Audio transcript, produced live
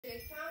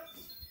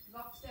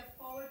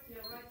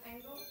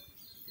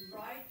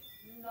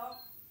lock,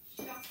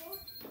 shuffle,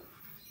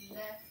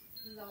 left,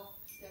 lock,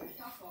 step,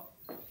 shuffle.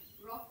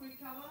 Rock,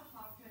 recover,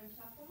 half turn,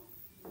 shuffle.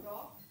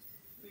 Rock,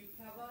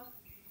 recover,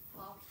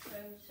 half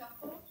turn,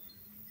 shuffle.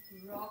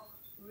 Rock,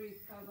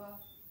 recover,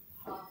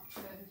 half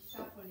turn,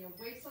 shuffle. Your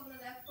weight's on the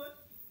left foot.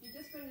 You're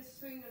just going to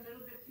swing a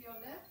little bit to your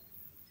left.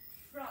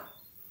 Front,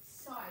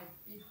 side,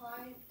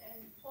 behind,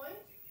 and point.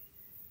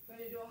 Going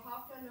to do a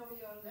half turn over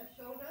your left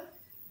shoulder.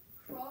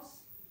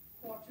 Cross,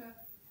 quarter,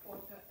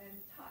 quarter, and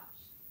touch.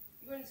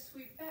 You're going to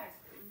sweep back.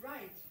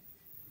 Right,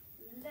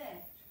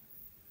 left,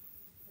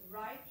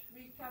 right,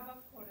 recover,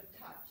 quarter,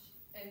 touch.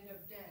 End of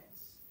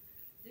dance.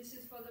 This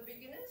is for the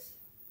beginners,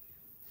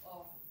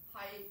 or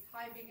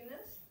high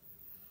beginners.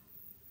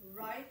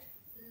 Right,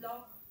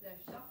 lock,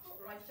 left shuffle,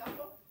 right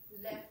shuffle,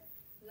 left,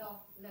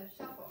 lock, left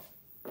shuffle.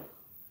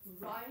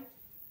 Right,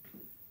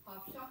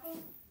 half shuffle,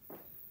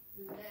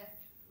 left,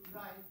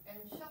 right,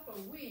 and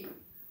shuffle. We,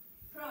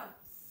 front,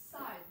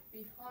 side,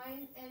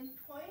 behind, and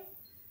point.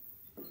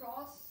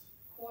 Cross,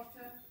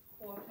 quarter,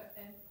 quarter,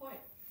 and point.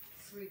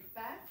 Sweep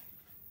back,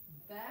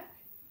 back,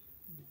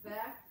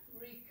 back,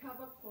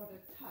 recover, quarter,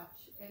 touch.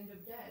 End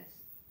of dance.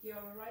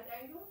 Your right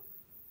angle,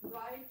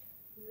 right,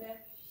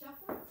 left,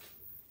 shuffle.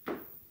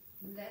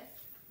 Left,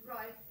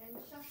 right, and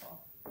shuffle.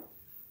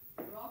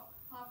 Rock,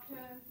 half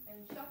turn,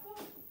 and shuffle.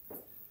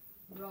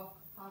 Rock,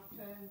 half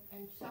turn,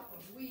 and shuffle.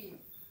 Weave,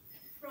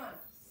 front,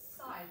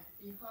 side,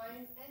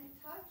 behind, and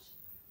touch.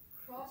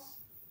 Cross,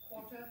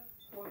 quarter,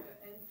 quarter,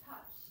 and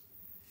touch.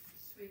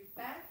 Sweep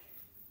back,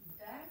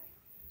 back,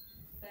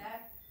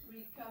 back,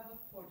 recover,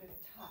 quarter,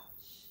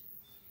 touch.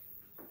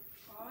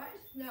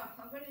 Alright, now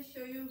I'm going to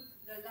show you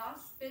the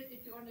last bit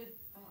if you wanted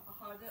a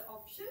harder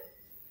option.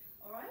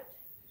 Alright,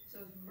 so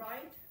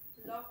right,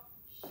 lock,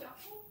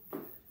 shuffle,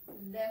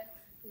 left,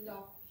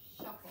 lock,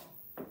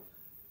 shuffle.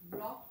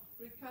 Rock,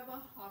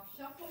 recover, half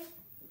shuffle.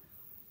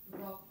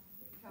 Rock,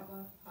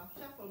 recover, half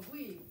shuffle.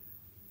 Weave,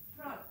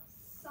 front,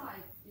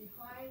 side,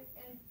 behind,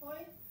 and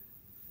point.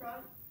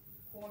 Front,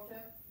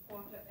 quarter,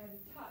 quarter, and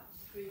touch.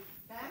 Sweep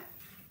back,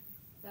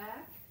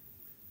 back,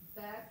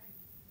 back,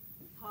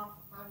 half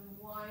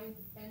unwind,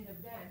 end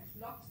of dance.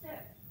 Lock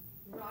step.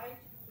 Right,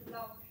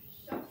 lock,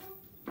 shuffle.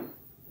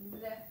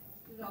 Left,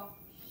 lock,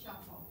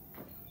 shuffle.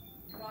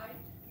 Right,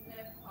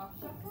 left, half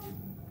shuffle.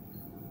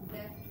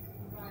 Left,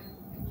 right,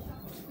 and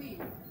shuffle.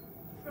 Weave,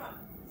 front,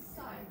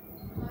 side,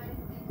 behind,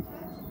 and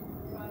touch.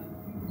 Front,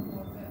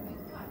 quarter,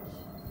 and touch.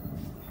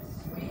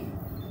 Sweep,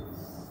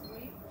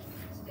 sweep,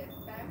 step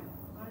back,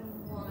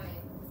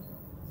 unwind.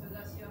 So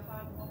that's your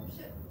hard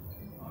option.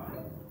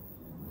 Alright?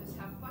 Just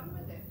have fun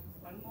with it.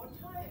 One more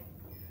time.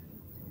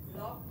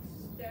 Lock,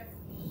 step,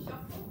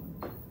 shuffle.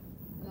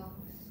 Lock,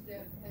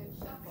 step, and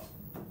shuffle.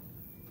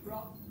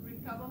 Rock,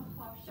 recover,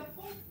 half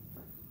shuffle.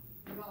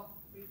 Rock,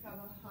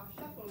 recover, half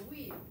shuffle.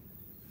 Weave,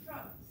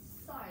 front,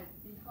 side,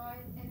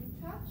 behind,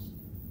 and touch.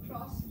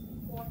 Cross,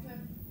 quarter,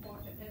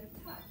 quarter,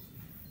 and touch.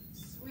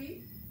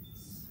 Sweep,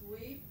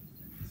 sweep,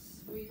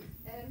 sweep,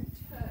 and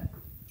turn.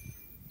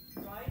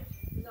 Right,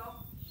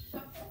 lock,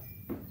 shuffle.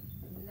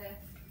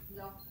 Left,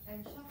 lock,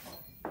 and shuffle.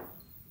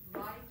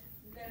 Right,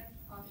 left,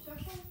 half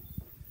shuffle.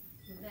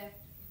 Left,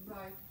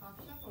 right, half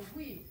shuffle.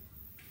 Weave,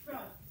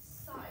 front,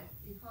 side,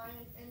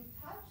 behind, and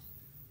touch.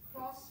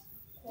 Cross,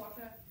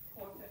 quarter,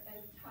 quarter,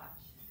 and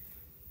touch.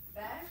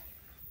 Back,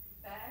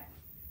 back,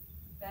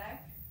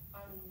 back,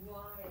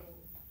 unwind.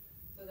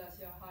 So that's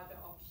your harder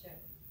option.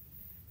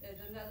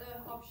 There's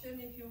another option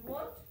if you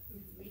want, if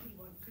you really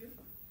want to.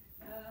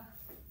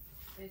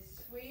 Is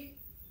sweep,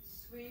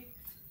 sweep,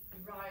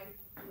 right,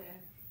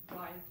 left,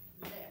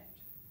 left.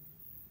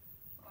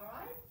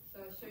 Alright, so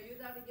I'll show you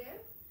that again.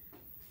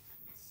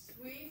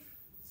 Sweep,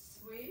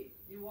 sweep,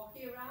 you're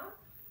walking around.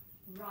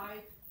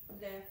 Right,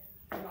 left,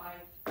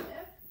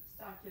 left.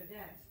 Start your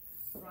dance.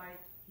 Right,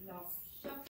 lock,